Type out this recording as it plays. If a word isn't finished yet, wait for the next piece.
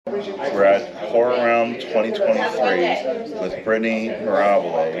We're at Horror Round 2023 with Brittany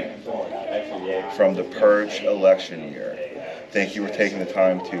Mirabile from the Purge election year. Thank you for taking the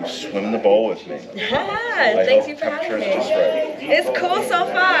time to swim in the bowl with me. Thank you for having me. It's cool so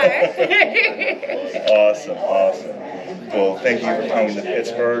far. Awesome. Well, thank you for coming to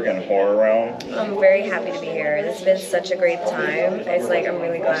Pittsburgh and Horror Round. I'm very happy to be here. It's been such a great time. It's like I'm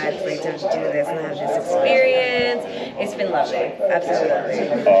really glad to do this and have this experience. It's been lovely, absolutely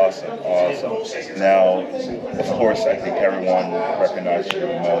lovely. Awesome. Now, of course, I think everyone recognizes you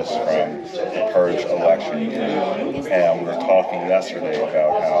most from the Purge election year. And we were talking yesterday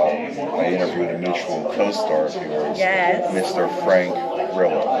about how I interviewed a mutual co-star of yours, Mr. Frank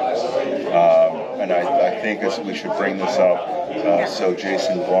Grillo. And I think we should bring this up so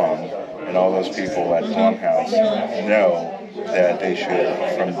Jason Blum and all those people at Blumhouse know that they should,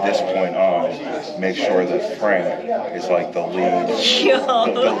 from this point on, make sure that Frank is like the lead of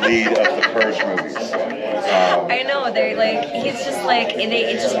the Purge movies. I know, they're like, he's just like,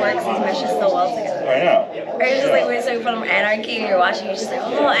 it just works, these meshes so well together. I know. Or it's just like when you're starting from Anarchy and you're watching, you're just like,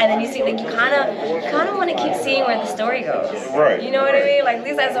 oh, and then you see, like, you kind of want to keep seeing where the story goes. Right. You know what I mean? Like, at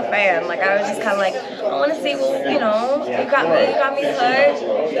least as a fan, like, I was just kind of like, I want to see, well, you know, you got me hooked.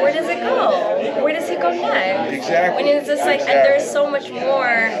 Where does it go? Where does he go next? Exactly. When it's just like, and there's so much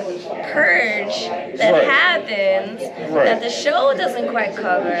more Purge that happens that the show doesn't quite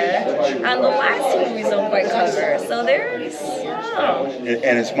cover, and the last two movies don't quite cover. So there's,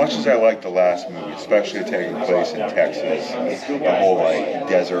 And as much as I like the last movie, especially taking place in Texas, the whole like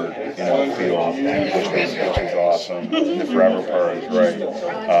desert, feel, which was awesome. The Forever Purge, right?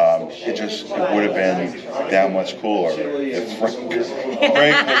 It would have been that much cooler if Frank was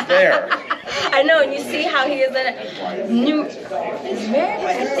there. I know, and you see how he is in it.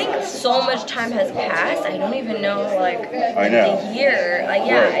 I think so much time has passed. I don't even know, the year.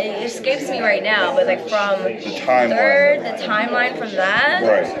 It escapes me right now. But from the timeline from that.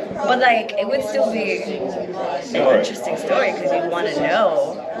 Right. But it would still be an interesting story because you want to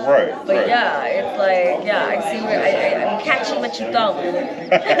know. Right. But it's I see where I'm catching what you're going.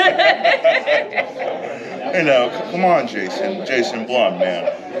 Come on, Jason Blum, man.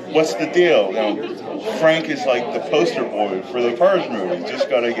 What's the deal? Frank is like the poster boy for the Purge movies. Just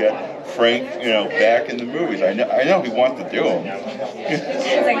got to get Frank, back in the movies. I know he wants to do them.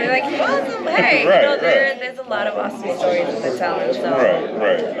 They're like, awesome. Hey, there's a lot of awesome stories in the talent. So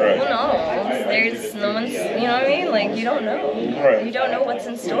Right. Who knows? There's no one's, you know what I mean? Like, you don't know. Right. You don't know what's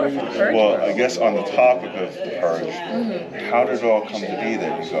in store for the Purge. Well, I guess on the topic of the Purge, how did it all come to be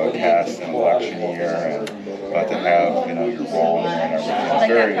that you got cast in election year and got to have, your role and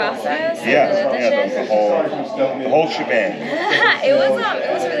everything? That process? The whole shebang. It was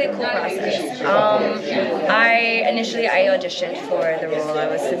a really cool process. I auditioned for the role. I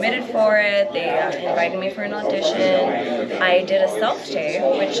was submitted for it. They invited me for an audition. I did a self-tape,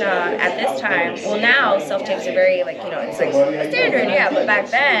 which at this time, now self-tapes are very it's like standard, but back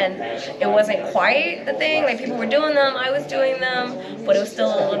then it wasn't quite the thing. Like people were doing them, I was doing them, but it was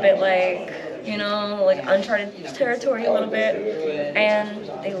still a little bit uncharted territory a little bit, and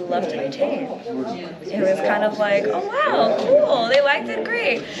they loved my tape. It was kind of like, oh wow, cool, they liked it,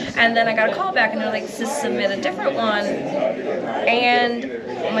 great. And then I got a call back and they're like, to submit a different one, and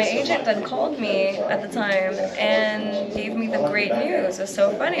my agent then called me at the time and gave me the great news. It was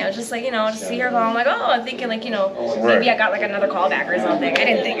so funny. I was just like, to see her call, I'm like, oh, I'm thinking maybe I got another call back or something. I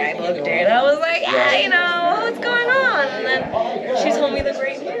didn't think I booked it. I was like, what's going on? And then she told me the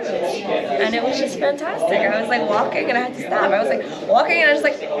great news. And it was just fantastic. I was like walking and I had to stop. I was like walking and I was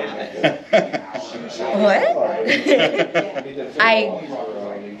like, what? I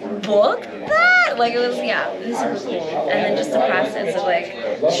booked that? It was super cool. And then just the process of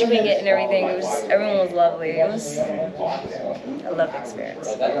shooting it and everything, everyone was lovely. It was a lovely experience.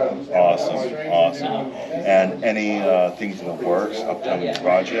 Awesome. And any things in the works, upcoming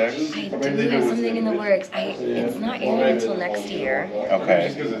projects? I do have something in the works. It's not airing until next year.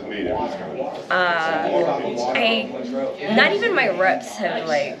 Okay. Not even my reps have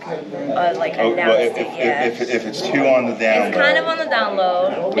announced it yet. If it's too on the down low. It's kind of on the down low.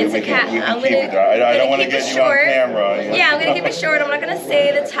 I don't want to get you on camera. Yeah, I'm gonna keep it short. I'm not gonna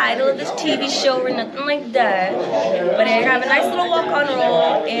say the title of this TV show or nothing like that. But I have a nice little walk-on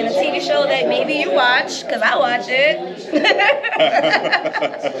role in a TV show that maybe you watch, because I watch it.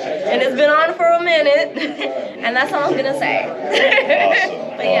 And it's been on for a minute. And that's all I'm gonna say.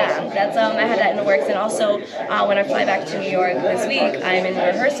 Awesome. But yeah. that's I had that in the works, and also when I fly back to New York this week, I'm in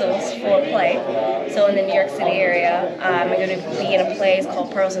rehearsals for a play. So in the New York City area, I'm going to be in a play. It's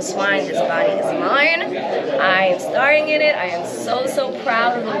called Pearls and Swine. This body is mine. I am starring in it. I am so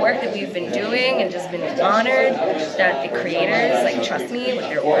proud of the work that we've been doing, and just been honored that the creators like trust me with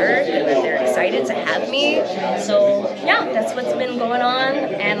their work, and that they're excited to have me. So yeah, that's what's been going on.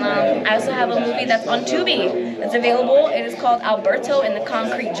 And I also have a movie that's on Tubi. It's available. It is called Alberto in the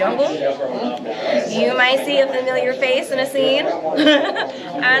Concrete Jungle. You might see a familiar face in a scene.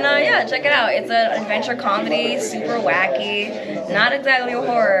 And yeah, check it out. It's an adventure comedy, super wacky. Not exactly a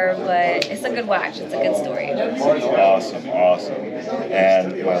horror, but it's a good watch. It's a good story. Awesome.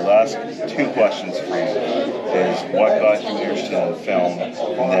 And my last two questions for you is what got you interested in film,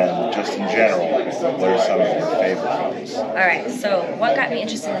 and then just in general, what are some of your favorite films? Alright, so what got me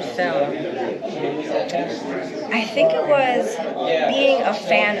interested in film? I think it was being a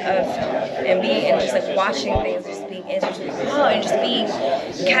fan of film and being and just like watching things, just being interested and just being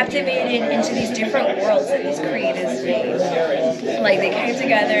captivated into these different worlds that these creatives made. Like they came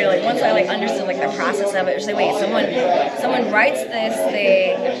together, like once I like understood like the process of it, it was like, wait, someone writes this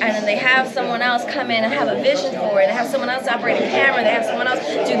thing, and then they have someone else come in and have a vision for it, they have someone else operate a camera, they have someone else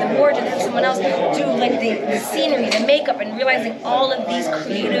do the board, they have someone else do like the scenery, the makeup, and realizing all of these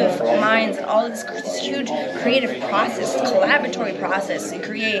creative minds and all of this huge creative process, collaboratory process to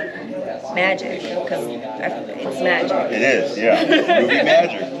create magic, because it's magic. It is, yeah. Movie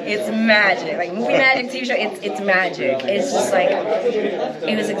magic. It's magic. Like movie magic, TV show, it's magic. It's just like,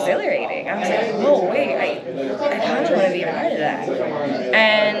 it was exhilarating. I was like, whoa, wait, I kind of want to be a part of that.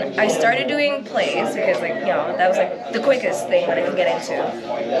 And I started doing plays because like, you know, that was like the quickest thing that I could get into.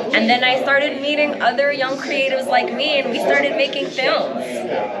 And then I started meeting other young creatives like me, and we started making films.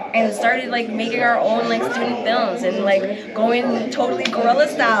 And started like making our own like student films, and like going totally guerrilla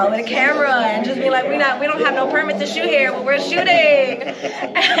style with a camera, and just be like, we don't have no permit to shoot here, but we're shooting.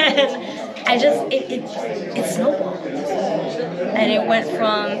 And I just it snowballed, and it went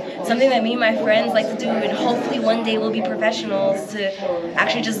from something that me and my friends like to do, and hopefully one day we'll be professionals, to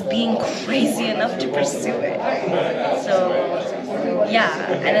actually just being crazy enough to pursue it. So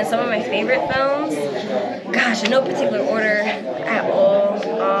yeah, and then some of my favorite films, gosh, in no particular order at all.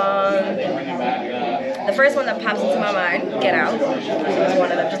 The first one that pops into my mind, Get Out, was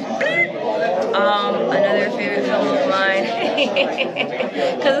one of them. Just another favorite film of mine,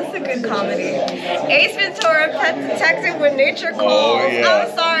 because it's a good comedy, Ace Ventura: Pet Detective When Nature Calls. Oh, yeah. I'm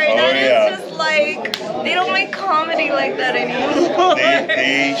sorry, that is just like, they don't make comedy like that anymore.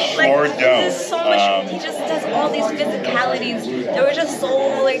 They sure like, don't. There's so much, he just does all these physicalities that were just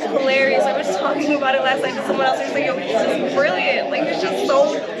so like hilarious. I was talking about it last night to someone else, and like, yo, he's just brilliant. Like, it's just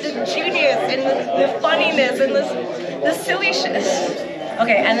so just genius, and the funniness, and the silly shit.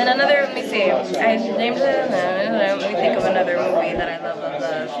 Okay, and then another, let me see, I named it, let me think of another movie that I love.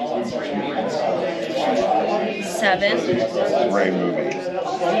 Seven. Great movie.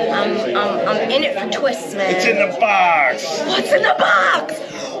 I'm in it for twists, man. It's in the box! What's in the box?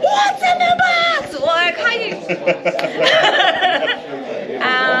 What's in the box? Like, how you...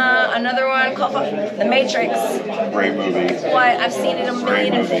 Another one called The Matrix. Great movie. What? I've seen it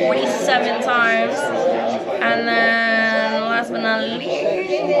 1,047 times. And then, last but not least,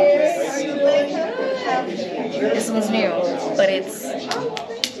 this one's new, but it's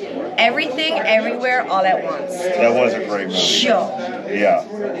Everything, Everywhere, All at Once. That was a great movie. Sure. Yeah.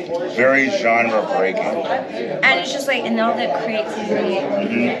 Very genre breaking. And it's just like, and all that creativity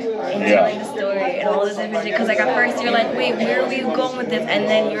in telling the story and all this different shit. Because like at first you're like, wait, where are we going with this? And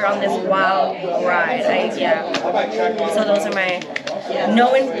then you're on this wild ride. So those are my,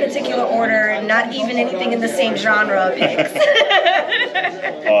 no in particular order, not even anything in the same genre picks.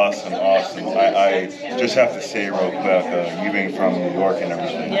 Awesome. I just have to say real quick, you being from New York and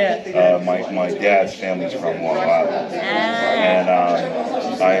everything, my dad's family's from Long Island. And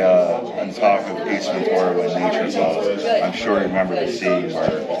on top of Ace Ventura: When Nature Calls, I'm sure you remember the scene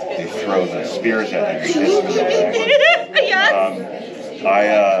where they throw the spears at him. Yes.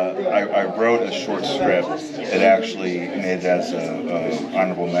 I wrote a short script that actually made it as an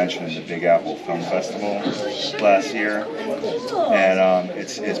honorable mention in the Big Apple Film Festival last year. And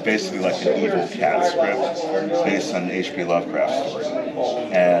it's basically like an evil cat script based on an H.P. Lovecraft story.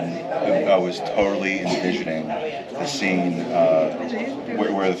 And I was totally envisioning the scene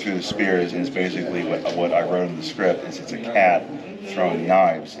where they threw the spears, and it's basically what I wrote in the script is it's a cat throwing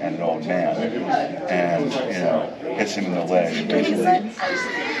knives at an old man, and hits him in the leg. Basically.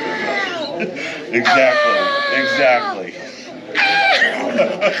 Exactly.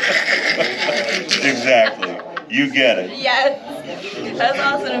 You get it. Yes. That's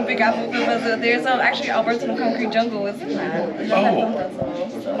awesome in Big Apple Film Festival. There's actually Albert's in the Concrete Jungle was in that.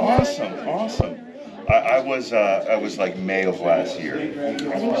 Awesome. I was like May of last year. I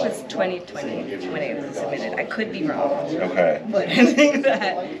think it was 2020 when it was submitted. I could be wrong. Okay. But I think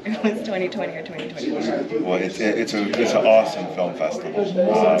that it was 2020 or 2021. Well, it's an awesome film festival.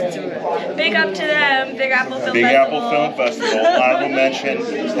 Big up to them, Big Apple Film Big Festival. Apple Film Festival. Honorable mention,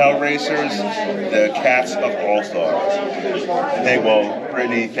 Hellraisers, the cast of All Stars. Hey, well,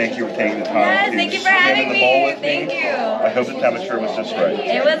 Brittany, thank you for taking the time. Yes, to thank you for swim in having the bowl me. with Thank you. I hope the temperature was just right.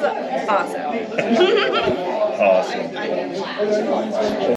 It was awesome. Awesome.